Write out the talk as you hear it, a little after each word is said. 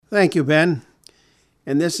Thank you, Ben.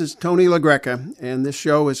 And this is Tony LaGreca, and this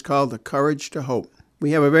show is called The Courage to Hope.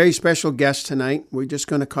 We have a very special guest tonight. We're just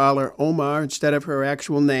going to call her Omah instead of her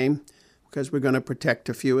actual name because we're going to protect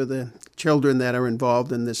a few of the children that are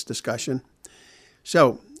involved in this discussion.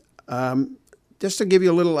 So, just to give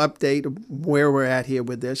you a little update of where we're at here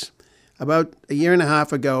with this, about a year and a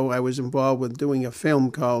half ago, I was involved with doing a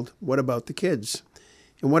film called What About the Kids?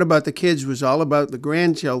 And What About the Kids was all about the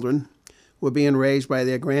grandchildren who were being raised by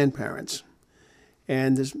their grandparents.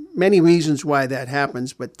 And there's many reasons why that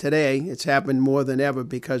happens, but today it's happened more than ever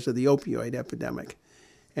because of the opioid epidemic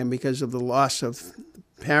and because of the loss of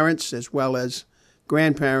parents as well as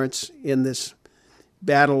grandparents in this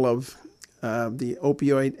battle of the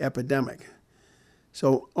opioid epidemic.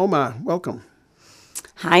 So, Omah, welcome.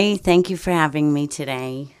 Hi, thank you for having me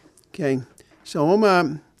today. Okay, so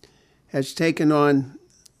Omah has taken on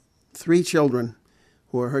 3 children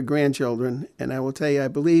who are her grandchildren, and I will tell you, I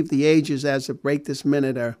believe the ages as of right this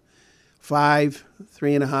minute are 5,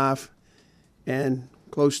 3.5, and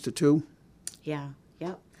close to 2. Yeah,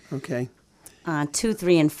 yep. Okay. 2,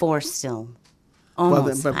 3, and 4 still.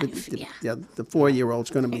 Almost 5, yeah, the 4-year-old's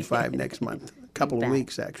going to be 5 next month. A couple of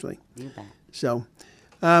weeks, actually. You bet. So,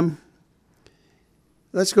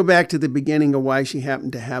 let's go back to the beginning of why she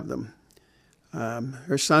happened to have them.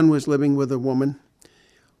 Her son was living with a woman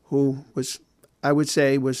who was, I would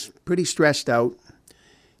say, was pretty stressed out,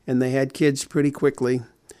 and they had kids pretty quickly. And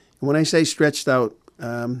when I say stretched out,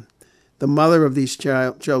 the mother of these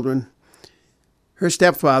children, her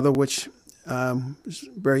stepfather, which was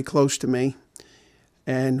very close to me,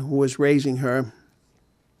 and who was raising her,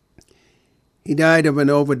 he died of an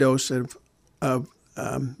overdose of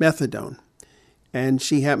methadone, and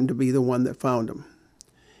she happened to be the one that found him.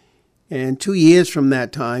 And 2 years from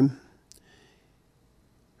that time,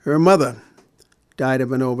 her mother died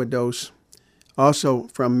of an overdose, also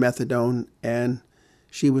from methadone, and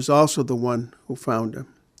she was also the one who found her.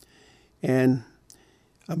 And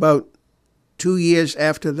about 2 years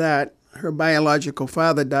after that, her biological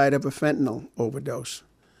father died of a fentanyl overdose.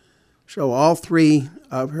 So all 3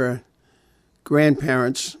 of her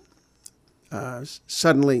grandparents her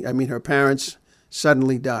parents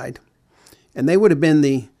suddenly died. And they would have been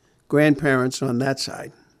the grandparents on that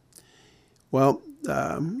side. Well,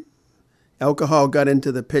 alcohol got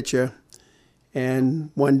into the picture, and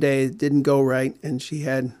one day it didn't go right, and she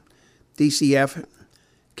had DCF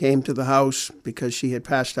came to the house because she had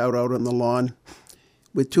passed out on the lawn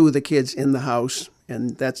with 2 of the kids in the house,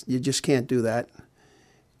 and you just can't do that.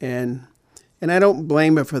 And I don't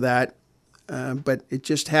blame her for that, but it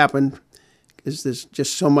just happened. There's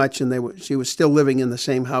just so much, and she was still living in the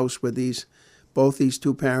same house where both these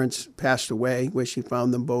 2 parents passed away, where she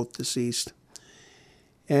found them both deceased.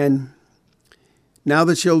 And now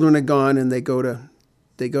the children are gone, and they're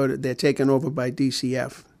taken over by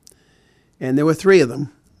DCF. And there were 3 of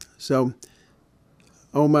them. So,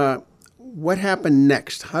 Omah, what happened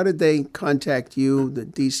next? How did they contact you, the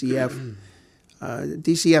DCF?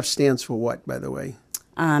 DCF stands for what, by the way?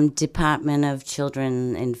 Department of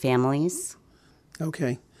Children and Families.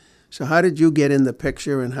 Okay. So how did you get in the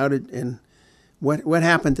picture, and what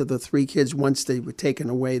happened to the 3 kids once they were taken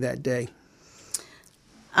away that day?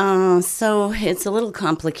 So it's a little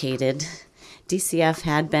complicated. DCF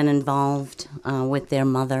had been involved with their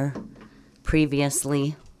mother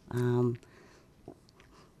previously. 1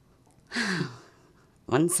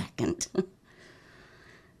 second.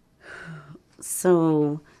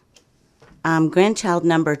 So, grandchild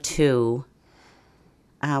number 2,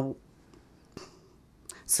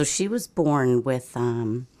 so she was born with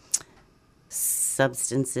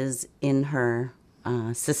substances in her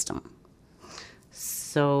system.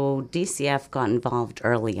 So DCF got involved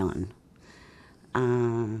early on.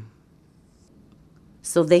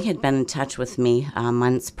 So they had been in touch with me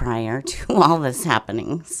months prior to all this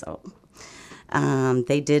happening. So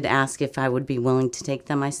they did ask if I would be willing to take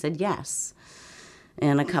them. I said yes.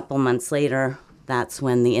 And a couple months later, that's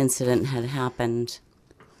when the incident had happened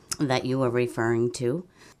that you were referring to.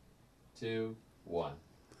 2, 1.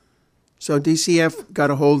 So DCF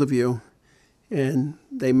got a hold of you, and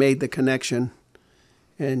they made the connection.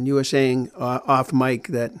 And you were saying off mic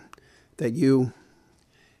that you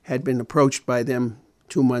had been approached by them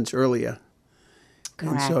 2 months earlier.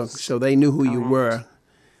 Correct. And so they knew who you were.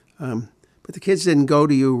 But the kids didn't go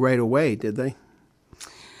to you right away, did they?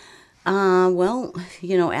 Well,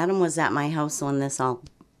 Adam was at my house when this all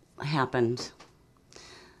happened.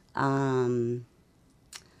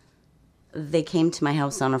 They came to my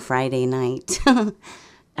house on a Friday night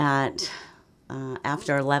at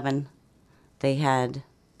after 11. They had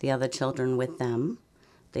the other children with them,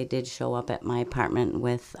 They did show up at my apartment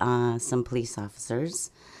with some police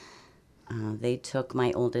officers. They took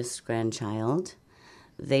my oldest grandchild.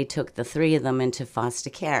 They took the three of them into foster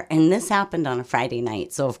care. And this happened on a Friday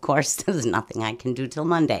night, so of course there's nothing I can do till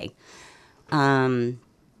Monday. The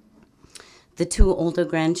two older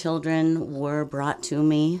grandchildren were brought to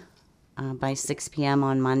me by 6 p.m.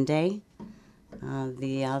 on Monday.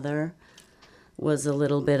 The other was a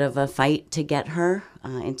little bit of a fight to get her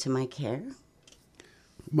into my care.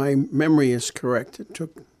 My memory is correct. It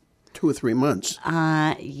took 2 or 3 months.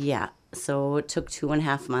 Yeah, so it took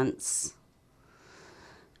 2.5 months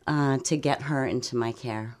to get her into my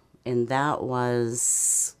care. And that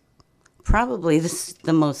was probably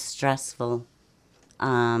the most stressful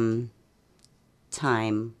time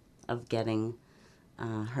of getting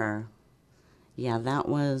her. Yeah, that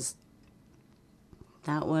was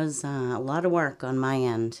a lot of work on my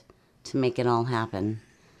end to make it all happen.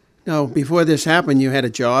 Now, before this happened, you had a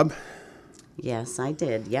job. Yes, I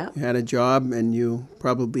did. Yep. You had a job, and you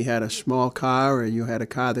probably had a small car, or you had a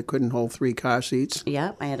car that couldn't hold 3 car seats.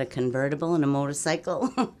 Yep, I had a convertible and a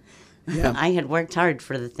motorcycle. Yeah. I had worked hard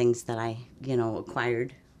for the things that I,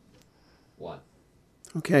 acquired. 1.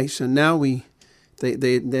 Okay, so now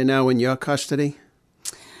they're now in your custody.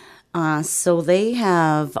 So they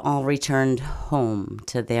have all returned home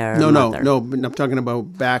to their No, mother. but I'm talking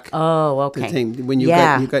about back. Oh, The okay. thing, when you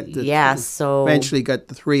yeah, got the, yeah. So eventually got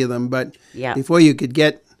the 3 of them, but Yeah. before you could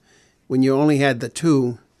get, when you only had the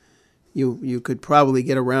 2, you could probably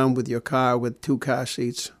get around with your car with 2 car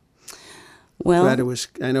seats. well, But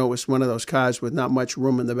I know it was one of those cars with not much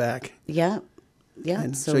room in the back. yeah.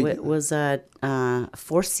 And So, so you- it was a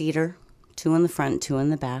 4-seater, 2 in the front, 2 in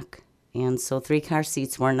the back, and so 3 car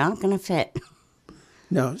seats were not going to fit.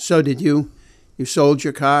 No, so did you sold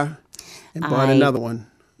your car and bought another one?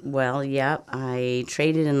 Well, yep. I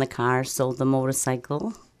traded in the car, sold the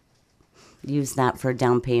motorcycle, used that for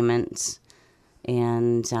down payment,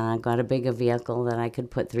 and got a bigger vehicle that I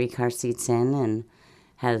could put 3 car seats in, and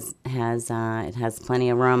it has plenty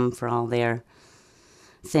of room for all their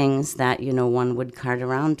things that one would cart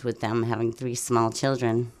around with them, having 3 small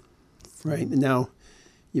children. Right. Now,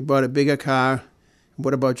 you bought a bigger car.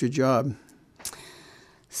 What about your job?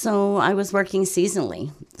 So I was working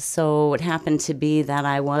seasonally. So it happened to be that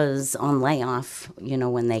I was on layoff,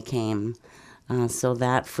 when they came. So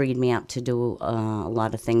that freed me up to do a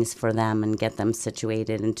lot of things for them and get them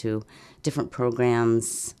situated into different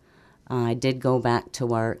programs. I did go back to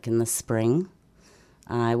work in the spring.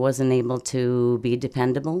 I wasn't able to be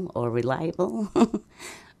dependable or reliable.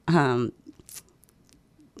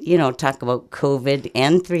 Talk about COVID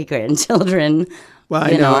and 3 grandchildren. Well,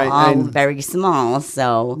 I know. all very small,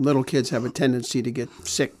 so... Little kids have a tendency to get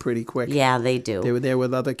sick pretty quick. Yeah, they do. They were there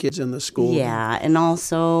with other kids in the school. Yeah, and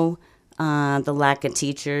also the lack of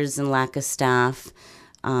teachers and lack of staff.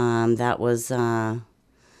 That was, that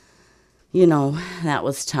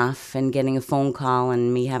was tough. And getting a phone call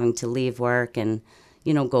and me having to leave work and,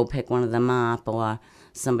 go pick one of them up, or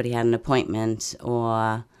somebody had an appointment,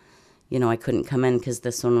 or, I couldn't come in because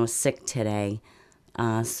this one was sick today.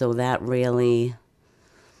 So that really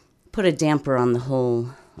put a damper on the whole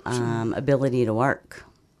ability to work.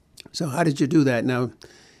 So how did you do that? Now,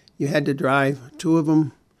 you had to drive 2 of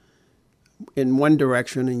them in one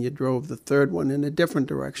direction, and you drove the 3rd one in a different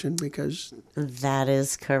direction because That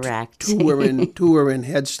is correct. 2 were in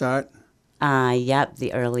Head Start, Yep,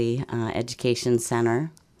 the early education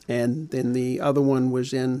center. and then the other one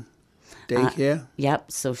was in daycare.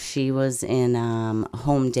 Yep, so she was in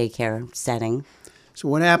home daycare setting. So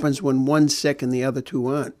what happens when one's sick and the other 2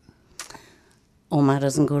 aren't? Omah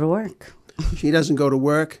doesn't go to work. She doesn't go to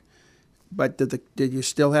work, but did you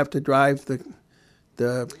still have to drive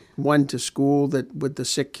the one to school with the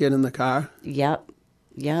sick kid in the car? Yep.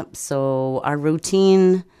 So our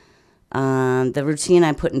routine, the routine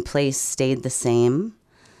I put in place stayed the same.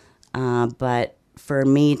 But for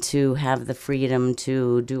me to have the freedom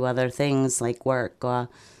to do other things like work or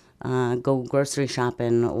go grocery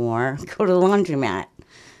shopping or go to the laundromat.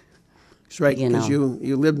 That's right, You because know.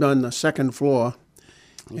 you lived on the 2nd floor,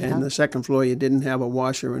 Yeah. and the 2nd floor you didn't have a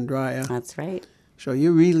washer and dryer. That's right. So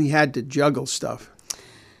you really had to juggle stuff.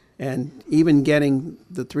 And even getting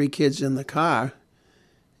the 3 kids in the car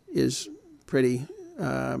is pretty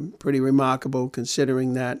remarkable,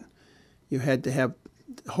 considering that you had to have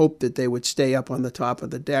hope that they would stay up on the top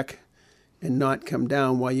of the deck and not come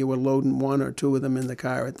down while you were loading 1 or 2 of them in the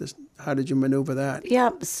car. How did you maneuver that?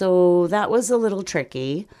 Yep, so that was a little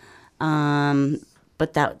tricky.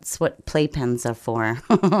 But that's what playpens are for.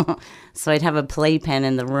 So I'd have a playpen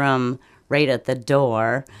in the room right at the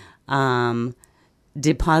door.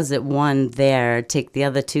 deposit one there, take the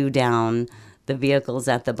other two down. The vehicle's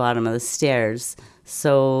at the bottom of the stairs.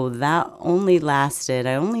 So that only lasted,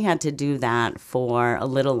 I only had to do that for a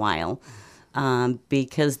little while,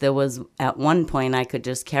 because there was, at one point, I could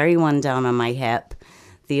just carry one down on my hip.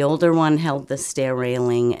 The older one held the stair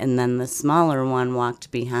railing, and then the smaller one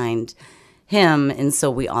walked behind him, and so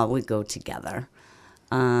we all would go together.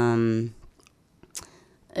 I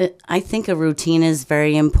think a routine is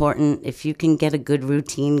very important. If you can get a good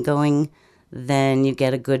routine going, then you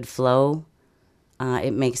get a good flow.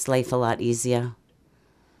 It makes life a lot easier,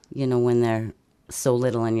 when they're so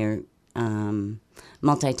little and you're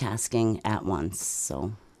multitasking at once.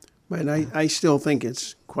 So, But I still think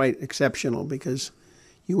it's quite exceptional because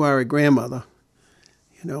you are a grandmother.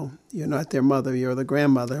 You're not their mother, you're the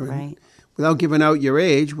grandmother. Right. And without giving out your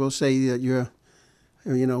age, we'll say that you're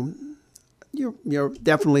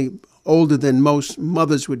definitely older than most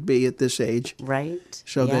mothers would be at this age. right?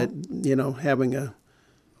 So Yeah. that, having a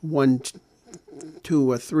 1,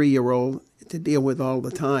 2, or 3-year-old to deal with all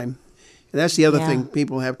the time. And that's the other Yeah. thing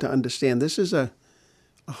people have to understand. This is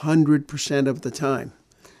 100% of the time.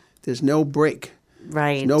 There's no break.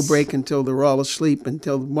 Right. No break until they're all asleep,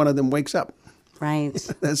 until one of them wakes up. Right.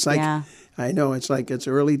 That's like, Yeah. I know, it's like it's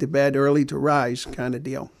early to bed, early to rise kind of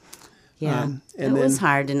deal. Yeah. and it was then-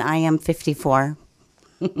 hard, and I am 54.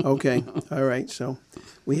 Okay, all right, so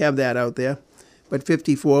we have that out there. But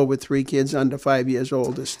 54 with 3 kids under 5 years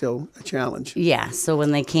old is still a challenge. Yeah. So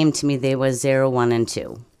when they came to me, they were 0, 1, and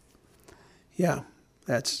 2. Yeah,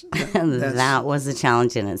 that's That was a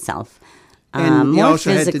challenge in itself. And you More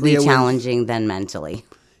also had to physically deal with- challenging than mentally.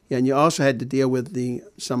 Yeah, and you also had to deal with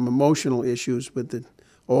some emotional issues with the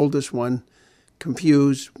oldest one,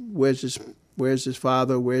 confused. Where's his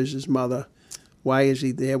father? Where's his mother? Why is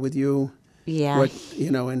he there with you? Yeah.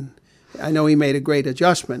 And I know he made a great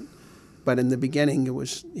adjustment, but in the beginning he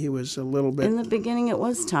was a little bit. In the beginning, it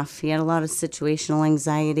was tough. He had a lot of situational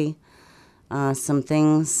anxiety. Some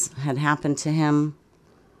things had happened to him,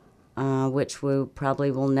 which we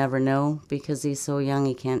probably will never know because he's so young,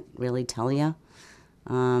 he can't really tell you.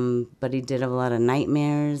 But he did have a lot of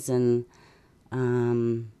nightmares, and,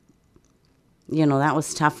 that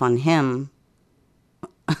was tough on him.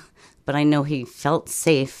 But I know he felt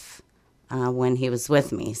safe when he was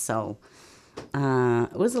with me. So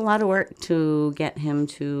it was a lot of work to get him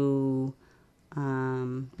to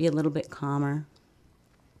be a little bit calmer,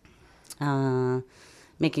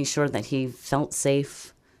 making sure that he felt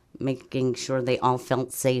safe, making sure they all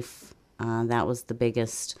felt safe. That was the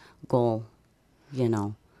biggest goal,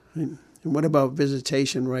 And what about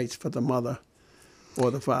visitation rights for the mother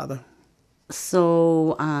or the father?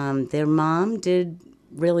 So their mom did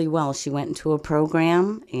really well. She went into a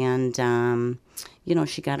program and,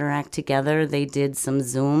 she got her act together. They did some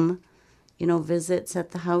Zoom, visits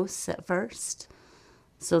at the house at first.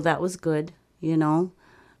 So that was good,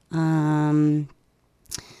 And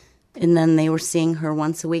then they were seeing her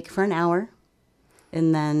once a week for an hour.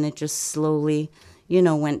 And then it just slowly,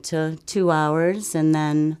 went to 2 hours. And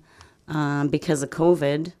then because of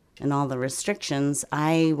COVID and all the restrictions,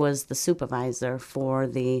 I was the supervisor for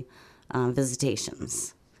the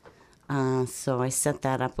visitations. So I set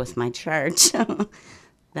that up with my church.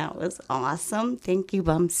 That was awesome. Thank you,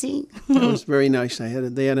 Bumsy. That was very nice.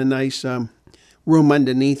 They had a nice room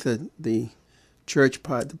underneath the church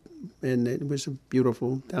part, and it was a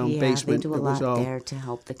beautiful down basement. They do a It was lot all there to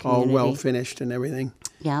help the all community. well finished and everything.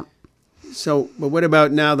 Yep. So, but what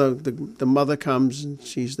about now? The mother comes and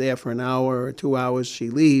she's there for an hour or 2 hours. She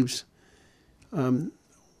leaves.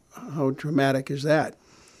 How dramatic is that?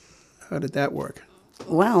 How did that work?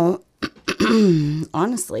 Well,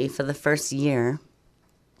 honestly, for the first year,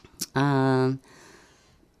 the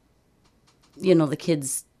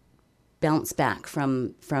kids bounce back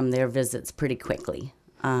from their visits pretty quickly.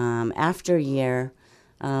 After a year,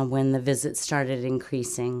 when the visits started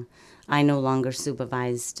increasing, I no longer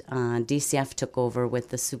supervised. DCF took over with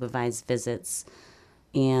the supervised visits,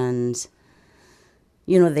 and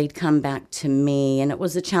they'd come back to me, and it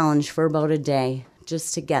was a challenge for about a day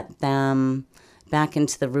just to get them back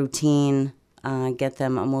into the routine, get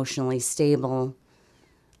them emotionally stable.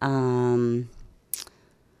 That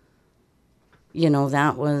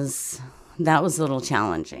was a little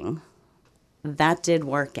challenging. That did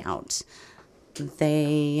work out.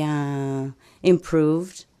 They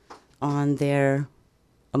improved on their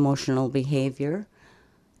emotional behavior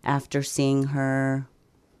after seeing her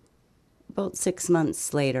about 6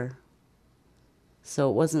 months later. So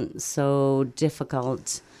it wasn't so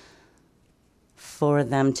difficult for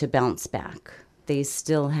them to bounce back. They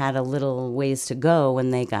still had a little ways to go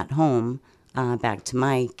when they got home, back to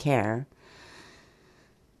my care.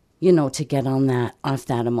 to get off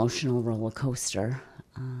that emotional roller coaster.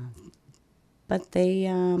 But they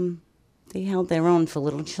held their own for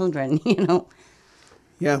little children,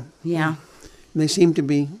 Yeah. Yeah, And they seem to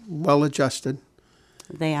be well adjusted.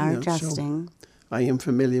 they are Yeah, so- adjusting. I am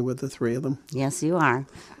familiar with the three of them. Yes, you are.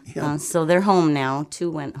 Yeah. So they're home now.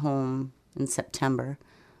 2 went home in September.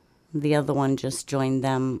 The other one just joined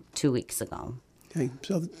them 2 weeks ago. Okay.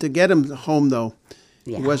 So to get them home, though,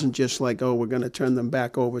 Yeah. it wasn't just like, oh, we're going to turn them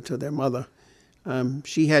back over to their mother.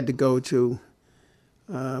 She had to go to,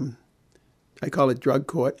 I call it drug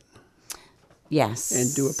court, Yes.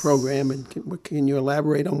 and do a program. And can you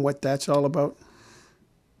elaborate on what that's all about?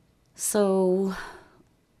 So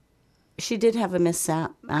she did have a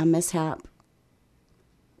mishap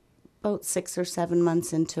about 6 or 7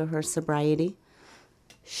 months into her sobriety.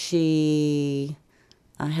 She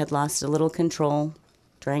had lost a little control,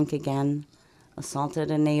 drank again,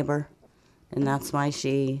 assaulted a neighbor, and that's why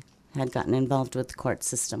she had gotten involved with the court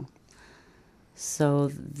system. So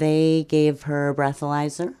they gave her a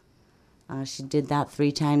breathalyzer. She did that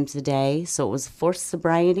 3 times a day, so it was forced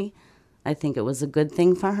sobriety. I think it was a good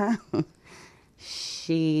thing for her.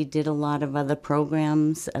 She did a lot of other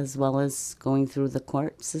programs as well as going through the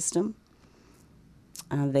court system.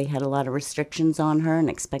 They had a lot of restrictions on her and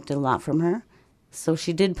expected a lot from her. So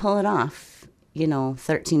she did pull it off,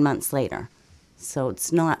 13 months later. So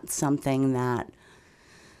it's not something that,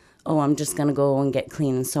 I'm just going to go and get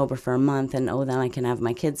clean and sober for a month and, then I can have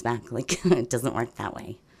my kids back. Like, it doesn't work that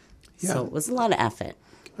way. Yeah. So it was a lot of effort.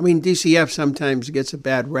 I mean, DCF sometimes gets a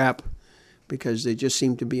bad rap because they just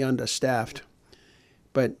seem to be understaffed.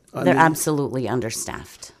 But They're absolutely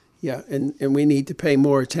understaffed. yeah, and we need to pay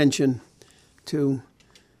more attention to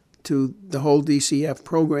the whole DCF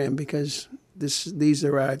program because these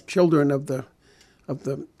are our children of the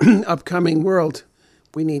upcoming world.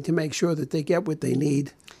 We need to make sure that they get what they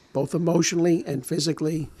need, both emotionally and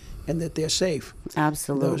physically, and that they're safe.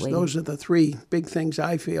 Absolutely. Those are the 3 big things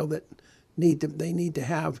I feel that they need to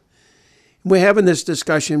have. We're having this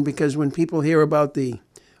discussion because when people hear about the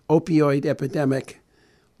opioid epidemic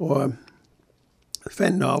or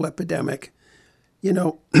fentanyl epidemic,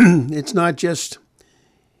 it's not just,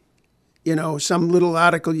 some little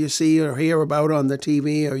article you see or hear about on the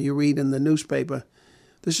TV or you read in the newspaper.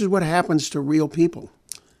 This is what happens to real people.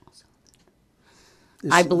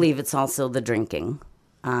 I believe it's also the drinking.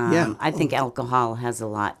 Yeah. I think alcohol has a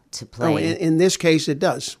lot to play. Oh, in this case, it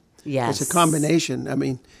does. Yes. It's a combination. I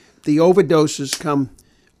mean, the overdoses come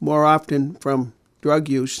more often from drug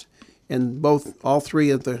use, and all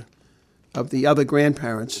 3 of the other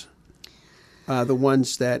grandparents are the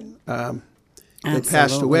ones that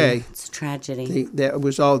passed away. It's a tragedy. That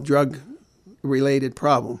was all drug-related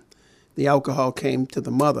problem. The alcohol came to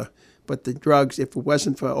the mother, but the drugs, if it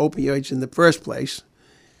wasn't for opioids in the first place,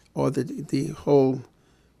 or the whole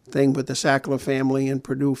thing with the Sackler family and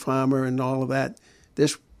Purdue Farmer and all of that,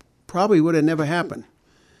 this probably would have never happened.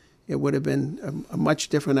 It would have been a much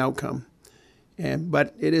different outcome,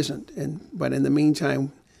 but it isn't. But in the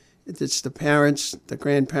meantime, it's the parents, the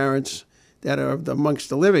grandparents that are amongst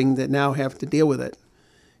the living that now have to deal with it,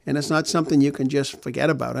 and it's not something you can just forget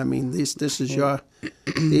about. I mean, this is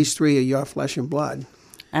these 3 are your flesh and blood.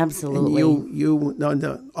 Absolutely. And you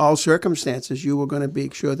under all circumstances, you were going to be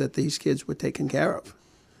sure that these kids were taken care of.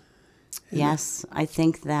 Yes, I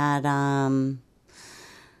think that,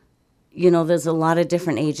 there's a lot of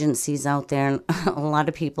different agencies out there and a lot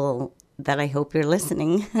of people that I hope you're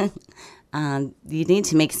listening. You need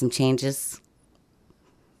to make some changes.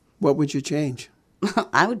 What would you change?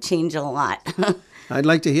 I would change a lot. I'd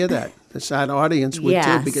like to hear that. The side audience would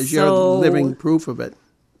Yeah, too, because you're so- living proof of it.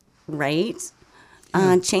 Right?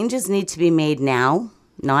 Changes need to be made now,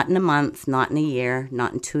 not in a month, not in a year,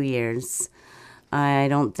 not in 2 years. I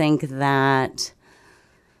don't think that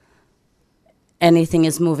anything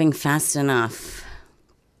is moving fast enough.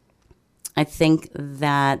 I think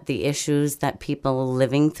that the issues that people are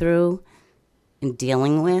living through and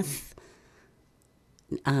dealing with,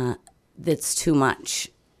 it's too much.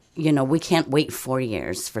 We can't wait 4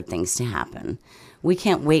 years for things to happen. We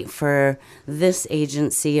can't wait for this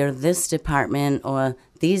agency or this department or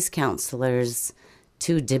these counselors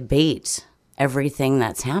to debate everything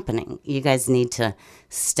that's happening. You guys need to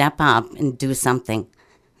step up and do something,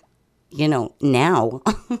 now.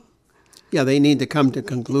 Yeah, they need to come to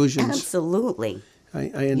conclusions. Absolutely. I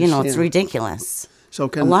understand. It's ridiculous.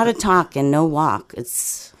 So A lot of talk and no walk.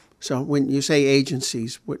 So when you say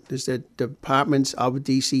agencies, what is there departments of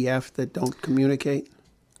DCF that don't communicate?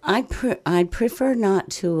 I'd prefer not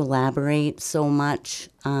to elaborate so much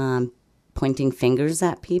pointing fingers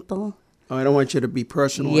at people. Oh, I don't want you to be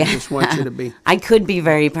personal. Yeah. I just want you to be. I could be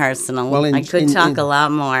very personal. Well, I could talk a lot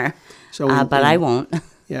more, but I won't.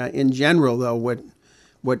 Yeah, in general, though,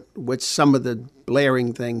 what's some of the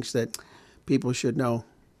blaring things that people should know?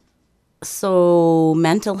 So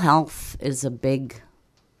mental health is a big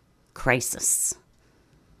crisis.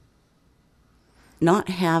 Not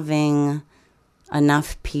having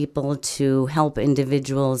enough people to help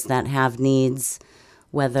individuals that have needs,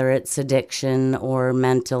 whether it's addiction or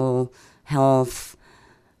mental health,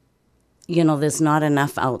 there's not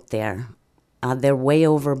enough out there. They're way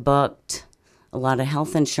overbooked. A lot of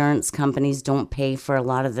health insurance companies don't pay for a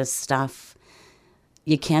lot of this stuff.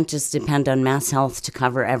 You can't just depend on Mass Health to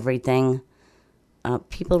cover everything.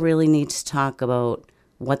 People really need to talk about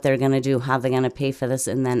what they're going to do, how they're going to pay for this,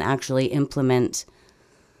 and then actually implement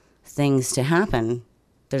things to happen.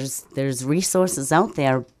 There's resources out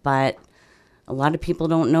there, but a lot of people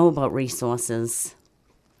don't know about resources.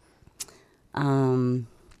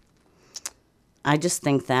 I just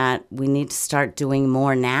think that we need to start doing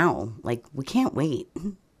more now. Like, we can't wait.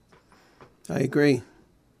 I agree.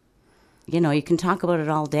 You can talk about it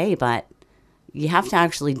all day, but you have to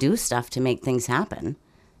actually do stuff to make things happen.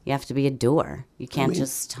 You have to be a doer. You can't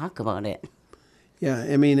just talk about it. Yeah,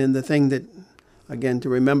 and the thing that, again, to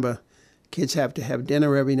remember, kids have to have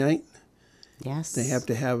dinner every night. Yes. They have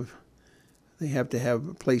to have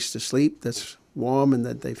a place to sleep that's warm and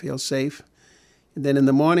that they feel safe. And then in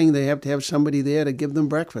the morning, they have to have somebody there to give them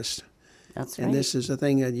breakfast. That's right. And this is the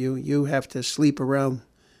thing that you have to sleep around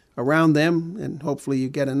them, and hopefully you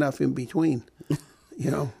get enough in between.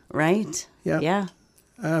 Right. Yeah. Yeah.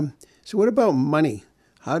 So what about money?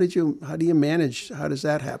 How do you manage? How does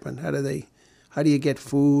that happen? How do you get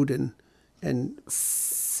food and?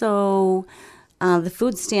 So, the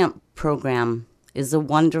food stamp program is a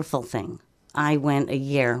wonderful thing. I went a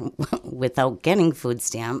year without getting food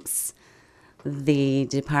stamps. The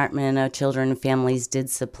Department of Children and Families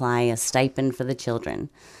did supply a stipend for the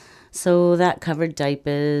children. So that covered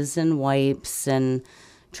diapers and wipes and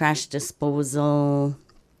trash disposal,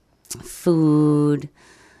 food.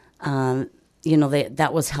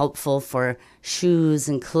 That was helpful for shoes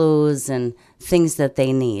and clothes and things that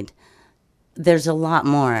they need. There's a lot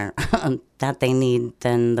more that they need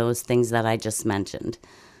than those things that I just mentioned.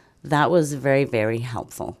 That was very, very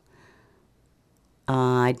helpful.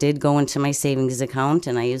 I did go into my savings account,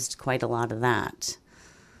 and I used quite a lot of that.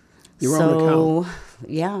 Your own account?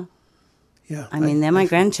 Yeah. Yeah. They're my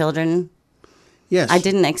grandchildren. Yes. I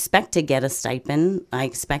didn't expect to get a stipend. I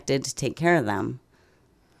expected to take care of them.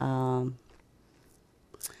 So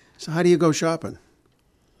how do you go shopping?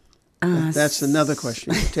 That's another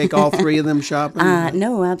question. You take all three of them shopping?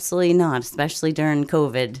 No, absolutely not, especially during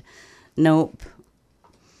COVID. Nope.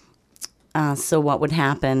 So what would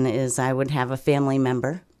happen is I would have a family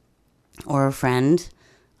member or a friend.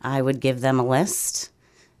 I would give them a list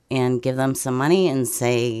and give them some money and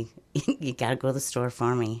say, you got to go to the store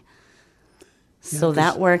for me. So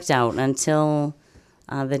that worked out until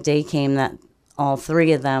the day came that all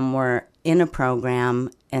three of them were in a program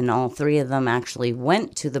and all three of them actually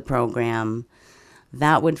went to the program.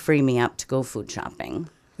 That would free me up to go food shopping.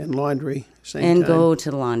 And laundry, same and time. Go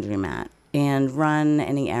to the laundromat and run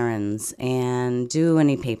any errands and do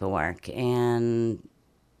any paperwork and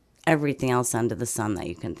everything else under the sun that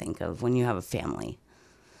you can think of when you have a family.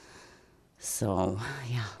 So,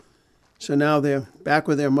 yeah. So now they're back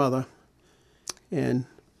with their mother. And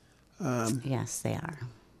yes, they are.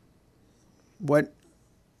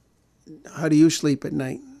 How do you sleep at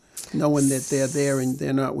night, knowing that they're there and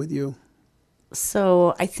they're not with you?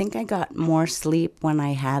 So I think I got more sleep when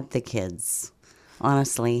I had the kids.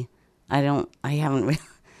 Honestly, I'm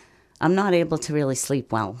not able to really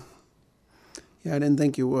sleep well. Yeah, I didn't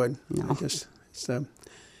think you would. No. It's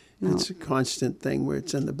a constant thing where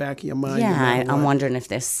it's in the back of your mind. Yeah, I'm wondering if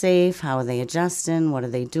they're safe. How are they adjusting? What are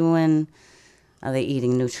they doing? Are they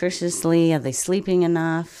eating nutritiously? Are they sleeping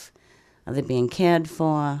enough? Are they being cared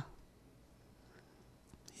for?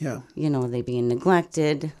 Yeah. Are they being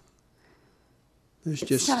neglected?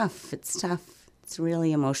 It's tough. It's tough. It's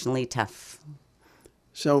really emotionally tough.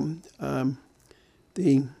 So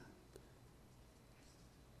the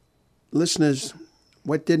listeners,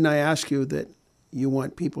 what didn't I ask you that you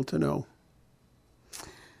want people to know?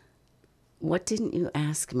 What didn't you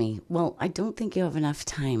ask me? Well, I don't think you have enough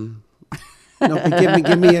time. No, but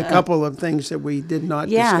give me a couple of things that we did not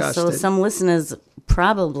discuss. Yeah, so some listeners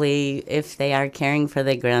probably, if they are caring for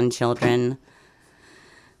their grandchildren,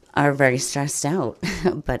 are very stressed out,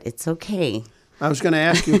 but it's okay. I was going to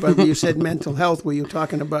ask you, but you said mental health. Were you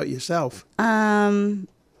talking about yourself? No.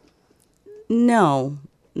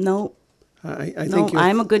 I No, think you're,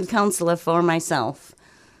 I'm a good counselor for myself.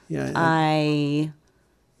 yeah,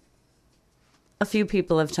 A few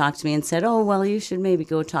people have talked to me and said, "Oh, well, you should maybe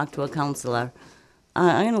go talk to a counselor."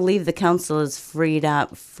 I'm going to leave the counselors freed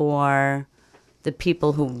up for the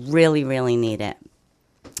people who really, really need it.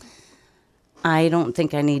 I don't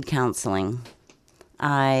think I need counseling.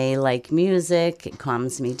 I like music. It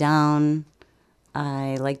calms me down.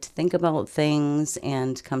 I like to think about things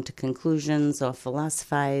and come to conclusions or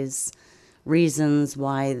philosophize reasons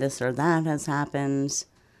why this or that has happened.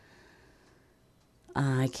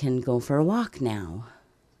 I can go for a walk now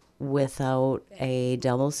without a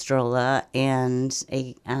double stroller and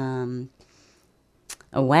a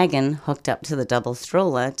wagon hooked up to the double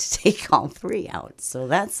stroller to take all three out. So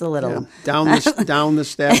that's a little... yeah, down the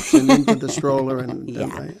steps and into the stroller, and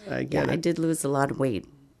Yeah. I get I it. did lose a lot of weight.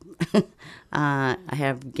 I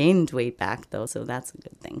have gained weight back, though, so that's a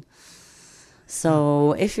good thing.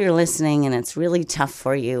 So if you're listening and it's really tough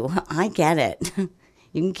for you, I get it.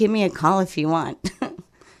 You can give me a call if you want.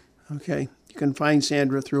 Okay. You can find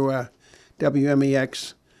Sandra through our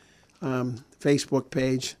WMEX Facebook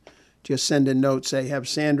page. Just send a note, say, have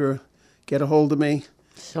Sandra get a hold of me,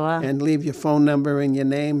 Sure. and leave your phone number and your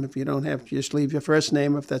name. If you don't have, just leave your first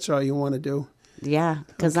name if that's all you want to do. Yeah,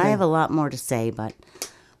 because I Okay. have a lot more to say, but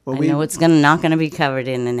Well, I know it's not going to be covered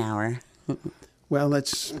in an hour. Well,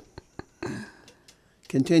 let's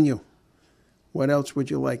continue. What else would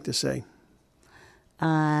you like to say?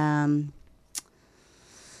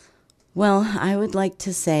 Well, I would like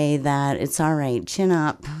to say that it's all right. Chin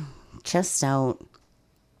up, chest out.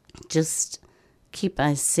 Just keep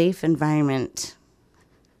a safe environment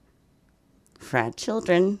for our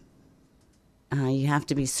children. You have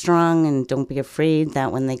to be strong and don't be afraid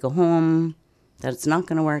that when they go home that it's not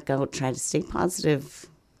going to work out. Try to stay positive.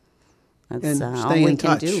 That's And all stay we in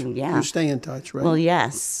can touch. do. Yeah. You stay in touch, right? Well,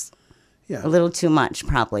 yes. yeah. A little too much,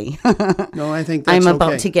 probably. No, I think that's I'm okay.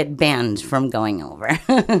 about to get banned from going over.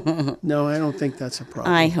 No, I don't think that's a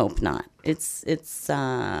problem. I hope not. It's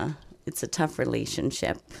a tough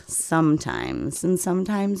relationship sometimes, and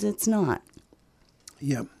sometimes it's not.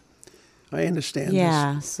 Yeah. I understand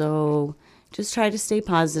Yeah, so just try to stay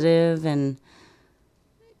positive, and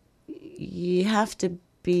you have to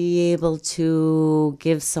be able to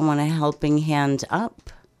give someone a helping hand up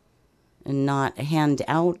and not a hand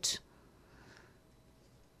out.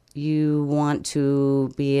 You want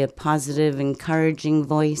to be a positive, encouraging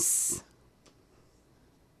voice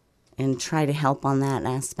and try to help on that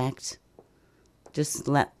aspect. Just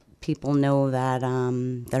let people know that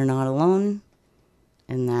they're not alone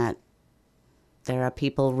and that there are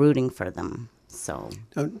people rooting for them. So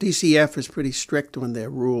Now, DCF is pretty strict on their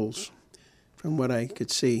rules, from what I could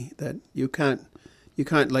see. That you can't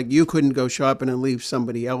like you couldn't go shopping and leave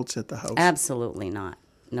somebody else at the house. absolutely not.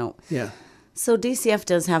 No. Yeah. So DCF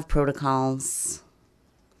does have protocols.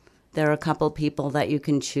 There are a couple people that you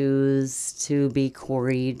can choose to be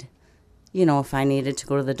quarried. You know, if I needed to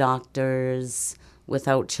go to the doctors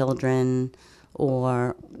without children,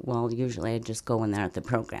 or, well, usually I just go when they're at the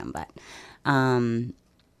program, but,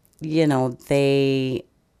 you know, they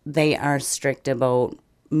are strict about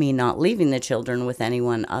me not leaving the children with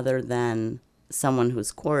anyone other than someone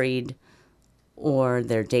who's quarried or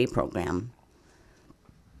their day program.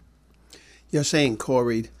 You're saying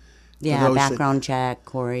quarried. Yeah, those that- background check,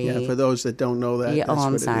 Corey. Yeah, for those that don't know that, Yeah, that's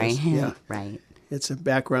I'm what sorry. it is. Yeah. Right. It's a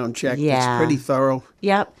background check. Yeah. It's pretty thorough.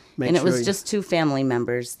 Yep. Make And it sure was you- just 2 family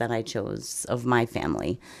members that I chose of my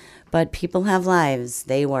family. But people have lives.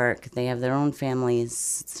 They work. They have their own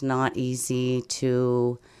families. It's not easy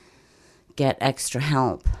to get extra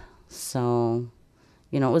help. So,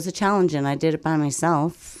 you know, it was a challenge, and I did it by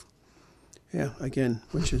myself. Yeah, again,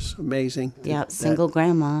 which is amazing. Yeah, That- single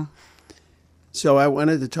grandma. So I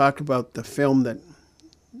wanted to talk about the film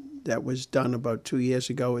that was done about 2 years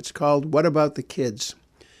ago. It's called What About the Kids?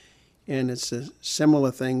 And it's a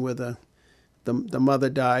similar thing where the mother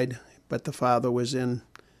died, but the father was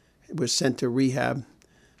sent to rehab.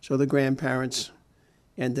 So the grandparents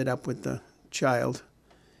ended up with the child.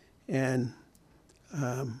 And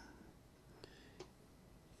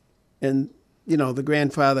you know, the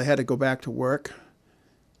grandfather had to go back to work.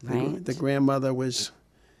 Right. The grandmother was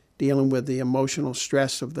dealing with the emotional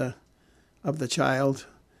stress of the child,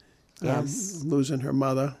 Yes. losing her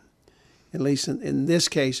mother. At least in this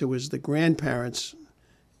case, it was the grandparents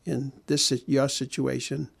in your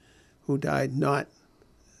situation who died, not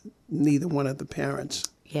neither one of the parents.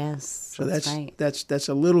 Yes. So that's right. that's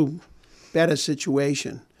a little better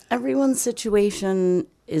situation. Everyone's situation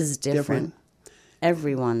is different.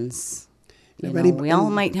 Everyone's. You If know, any- we all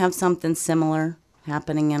might have something similar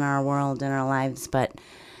happening in our world, in our lives, but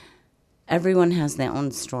Everyone has their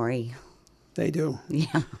own story. They do.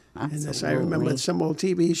 Yeah, And this, I absolutely. remember some old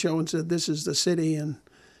TV show and said, "This is the city, and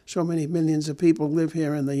so many millions of people live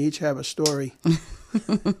here, and they each have a story."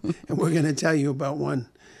 And we're going to tell you about one.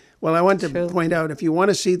 Well, I want to True. point out, if you want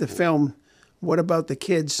to see the film, What About the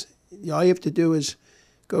Kids, all you have to do is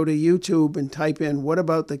go to YouTube and type in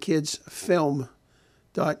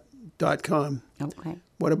whataboutthekidsfilm.com. Okay.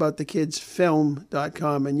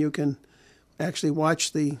 Whataboutthekidsfilm.com, and you can actually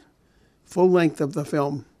watch the full length of the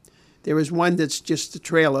film. There is one that's just a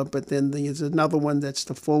trailer, but then there's another one that's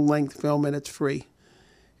the full length film, and it's free.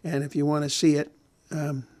 And if you want to see it,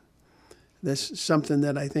 this is something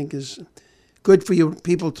that I think is good for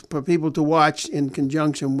people to watch in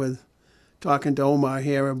conjunction with talking to Omah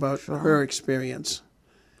here about her experience.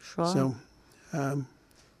 Sure. So,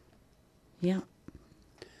 yeah.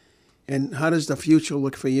 and how does the future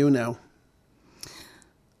look for you now?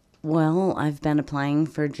 Well, I've been applying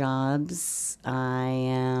for jobs. I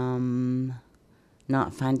am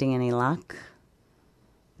not finding any luck.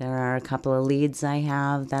 There are a couple of leads I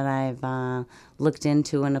have that I've looked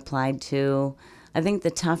into and applied to. I think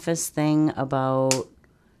the toughest thing about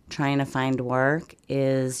trying to find work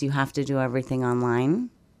is you have to do everything online.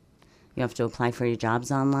 You have to apply for your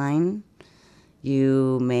jobs online.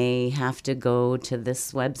 You may have to go to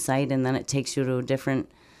this website, and then it takes you to a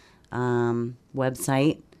different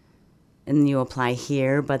website, and you apply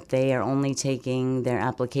here, but they are only taking their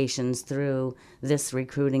applications through this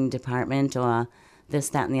recruiting department or this,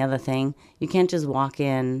 that, and the other thing. You can't just walk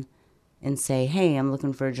in and say, "Hey, I'm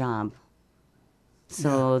looking for a job."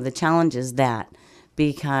 So the challenge is that,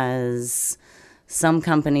 because some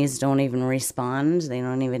companies don't even respond. They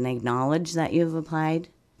don't even acknowledge that you've applied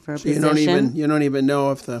for a So you position. don't even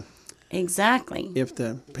know if the Exactly.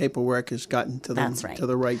 paperwork has gotten to That's right. to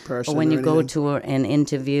the right person. Or when or you go anything. to an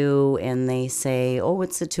interview and they say, "Oh,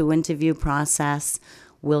 it's a 2-interview process.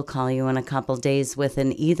 We'll call you in a couple days with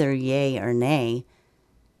an either yay or nay,"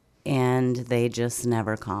 and they just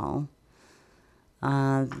never call.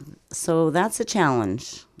 So that's a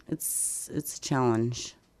challenge. It's a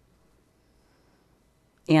challenge.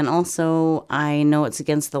 And also, I know it's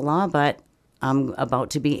against the law, but I'm about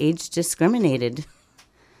to be age discriminated.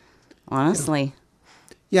 Honestly.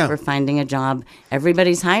 Yeah. For finding a job.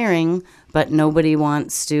 Everybody's hiring, but nobody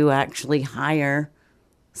wants to actually hire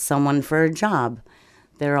someone for a job.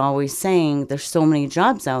 They're always saying there's so many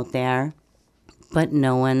jobs out there, but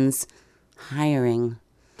no one's hiring.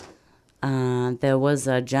 There was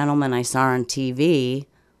a gentleman I saw on TV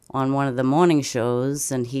on one of the morning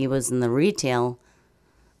shows, and he was in the retail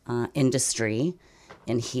industry,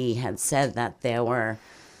 and he had said that there were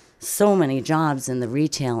so many jobs in the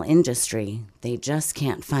retail industry. They just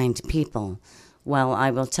can't find people. Well,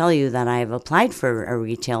 I will tell you that I've applied for a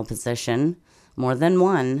retail position, more than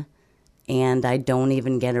one, and I don't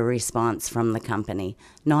even get a response from the company.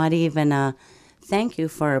 Not even a, "Thank you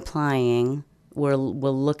for applying. We'll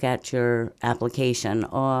look at your application,"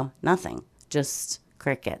 or nothing. Just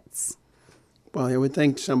crickets. Well, I would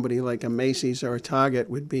think somebody like a Macy's or a Target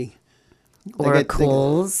would be. Or a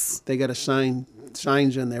Kohl's. They got a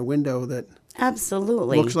signs in their window that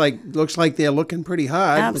Absolutely. looks like they're looking pretty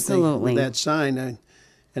hard. Absolutely. With that sign,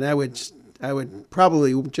 and I would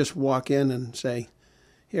probably just walk in and say,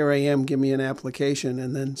 "Here I am. Give me an application,"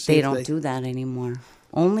 and then see They if don't do that anymore.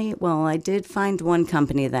 I did find one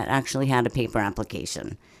company that actually had a paper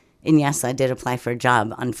application. And yes, I did apply for a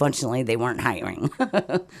job. Unfortunately, they weren't hiring.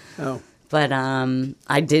 Oh, But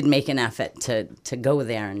I did make an effort to go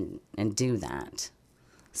there and do that.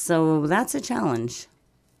 So that's a challenge.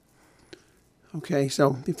 okay.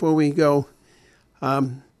 So before we go,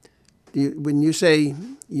 when you say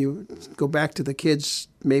you go back to the kids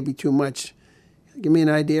maybe too much, give me an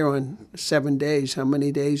idea on 7 days. How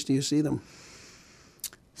many days do you see them?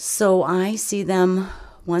 So I see them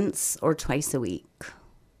once or twice a week.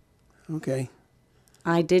 Okay.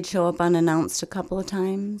 I did show up unannounced a couple of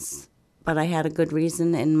times, but I had a good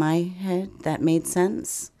reason in my head that made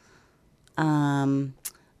sense.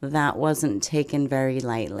 That wasn't taken very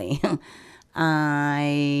lightly.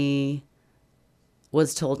 I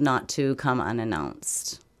was told not to come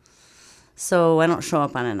unannounced. So I don't show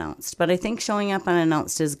up unannounced. But I think showing up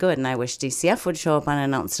unannounced is good, and I wish DCF would show up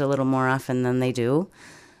unannounced a little more often than they do.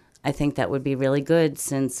 I think that would be really good,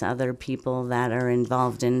 since other people that are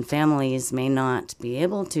involved in families may not be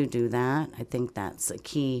able to do that. I think that's a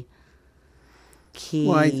key.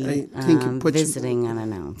 Well, I think it puts- visiting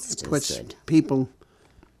unannounced Puts is good. people,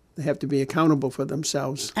 they have to be accountable for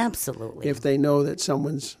themselves Absolutely. if they know that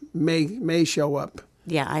someone's may show up.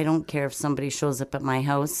 Yeah, I don't care if somebody shows up at my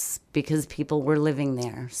house, because people were living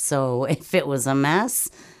there. So if it was a mess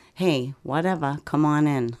hey, whatever, come on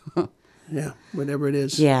in. Yeah, whatever it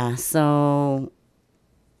is. Yeah, so,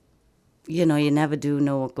 you never do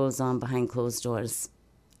know what goes on behind closed doors.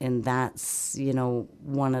 And that's,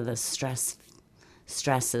 one of the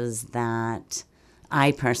stresses that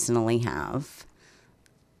I personally have.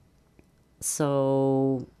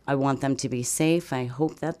 So I want them to be safe. I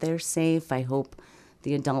hope that they're safe. I hope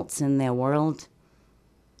the adults in their world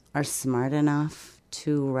are smart enough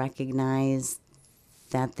to recognize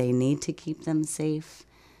that they need to keep them safe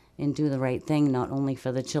and do the right thing, not only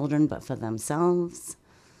for the children, but for themselves.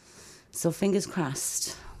 So fingers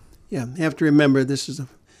crossed. Yeah, you have to remember this is a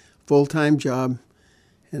full-time job,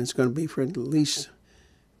 and it's going to be for at least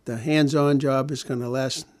the hands-on job is going to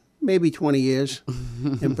last maybe 20 years,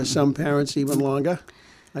 and for some parents even longer.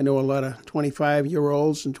 I know a lot of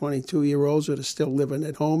 25-year-olds and 22-year-olds that are still living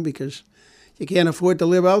at home because you can't afford to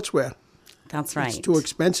live elsewhere. That's right. It's too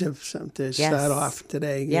expensive to start off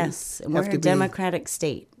today. Yes, we're a democratic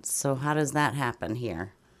state, so how does that happen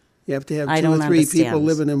here? You have to have I two or don't three understand. people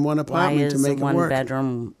living in one apartment to make it Why is a work.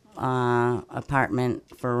 one-bedroom apartment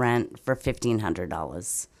for rent for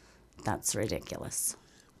 $1,500? That's ridiculous.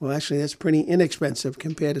 Well, actually, that's pretty inexpensive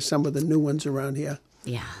compared to some of the new ones around here.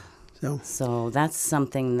 Yeah. So, So that's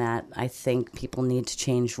something that I think people need to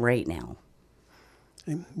change right now.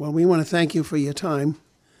 well, we want to thank you for your time,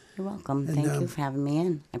 You're welcome. Thank you for having me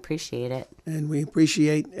in. I appreciate it. and we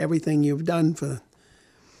appreciate everything you've done for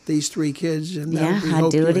these three kids. And Yeah, we I'd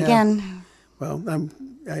hope do you it have- again. Well,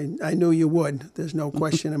 I knew you would. There's no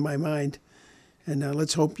question in my mind. And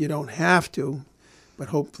let's hope you don't have to, but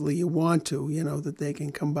hopefully you want to, that they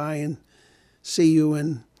can come by and see you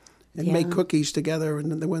and make Yeah. cookies together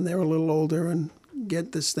and when they're a little older and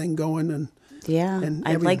get this thing going. And Yeah, And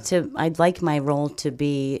I'd like my role to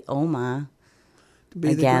be Omah to be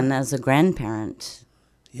the again as a grandparent.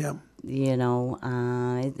 yeah.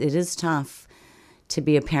 It is tough to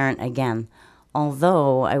be a parent again.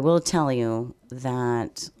 Although I will tell you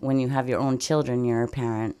that when you have your own children, you're a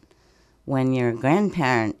parent. When you're a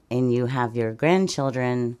grandparent and you have your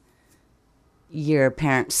grandchildren, you're a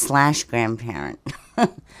parent/grandparent.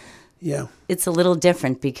 Yeah. It's a little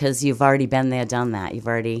different because you've already been there, done that. You've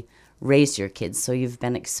already raised your kids, so you've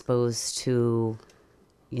been exposed to,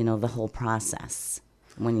 the whole process.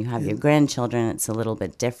 When you have your grandchildren, it's a little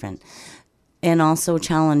bit different. And also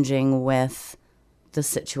challenging with the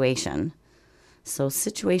situation. So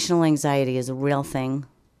situational anxiety is a real thing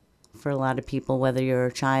for a lot of people, whether you're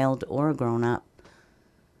a child or a grown-up.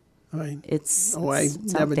 I It's I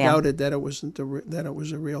it's never out there. doubted that it wasn't that it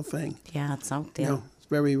was a real thing. Yeah, it's out there. No, it's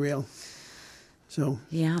very real. So,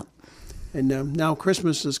 Yeah, and now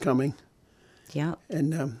Christmas is coming, yeah.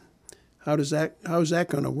 and how's that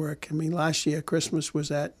going to work? I mean, last year Christmas was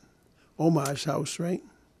at Omah's house, right?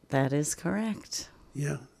 That is correct.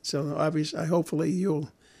 Yeah. So obviously, hopefully you'll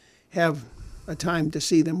have a time to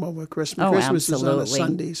see them over Christmas. Oh, Christmas is on a absolutely.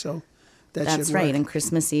 Sunday, so that That's should right, work. and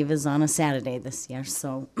Christmas Eve is on a Saturday this year,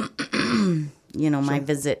 so my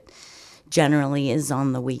visit generally is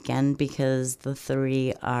on the weekend because the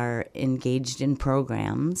three are engaged in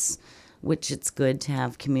programs, which it's good to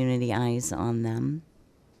have community eyes on them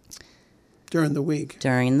During the week.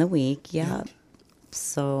 during the week. Yeah.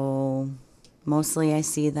 So mostly I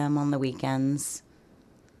see them on the weekends.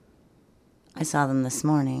 I saw them this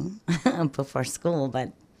morning before school,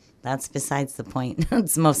 but that's besides the point.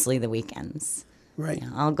 It's mostly the weekends. Right. Yeah,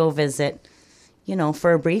 I'll go visit,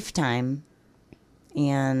 for a brief time.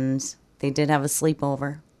 And they did have a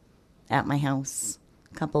sleepover at my house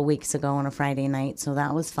a couple weeks ago on a Friday night, so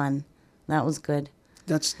that was fun. That was good.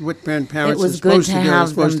 That's what parents It was are good supposed to to do. It's have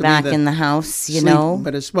supposed them to be back the in the house, sleep-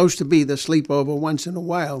 But it's supposed to be the sleepover once in a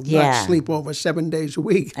while, Yeah. not sleepover 7 days a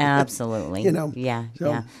week. Absolutely. So-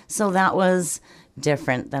 Yeah. So that was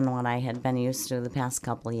different than what I had been used to the past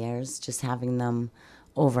couple of years, just having them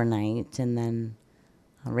overnight and then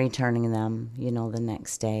returning them, the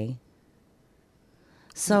next day.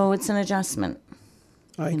 So it's an adjustment.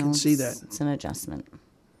 I can see it's- that. It's an adjustment.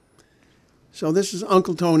 So this is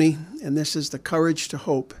Uncle Tony, and this is the Courage to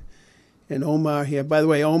Hope. And Omar here. By the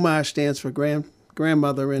way, Omar stands for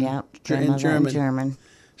grandmother in, Yeah, in German. German.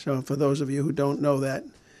 So for those of you who don't know that,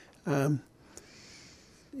 and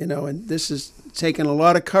this has taken a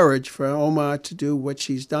lot of courage for Omar to do what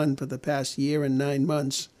she's done for the past year and 9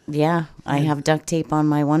 months. Yeah, I have duct tape on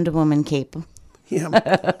my Wonder Woman cape. Yeah.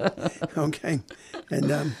 Okay.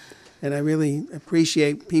 And I really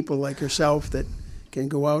appreciate people like herself that can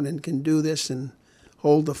go out and can do this and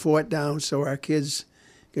hold the fort down so our kids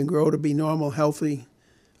can grow to be normal, healthy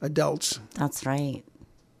adults, That's right.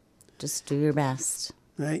 Just do your best.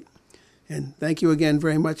 right? And thank you again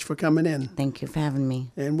very much for coming in. Thank you for having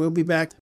me. And we'll be back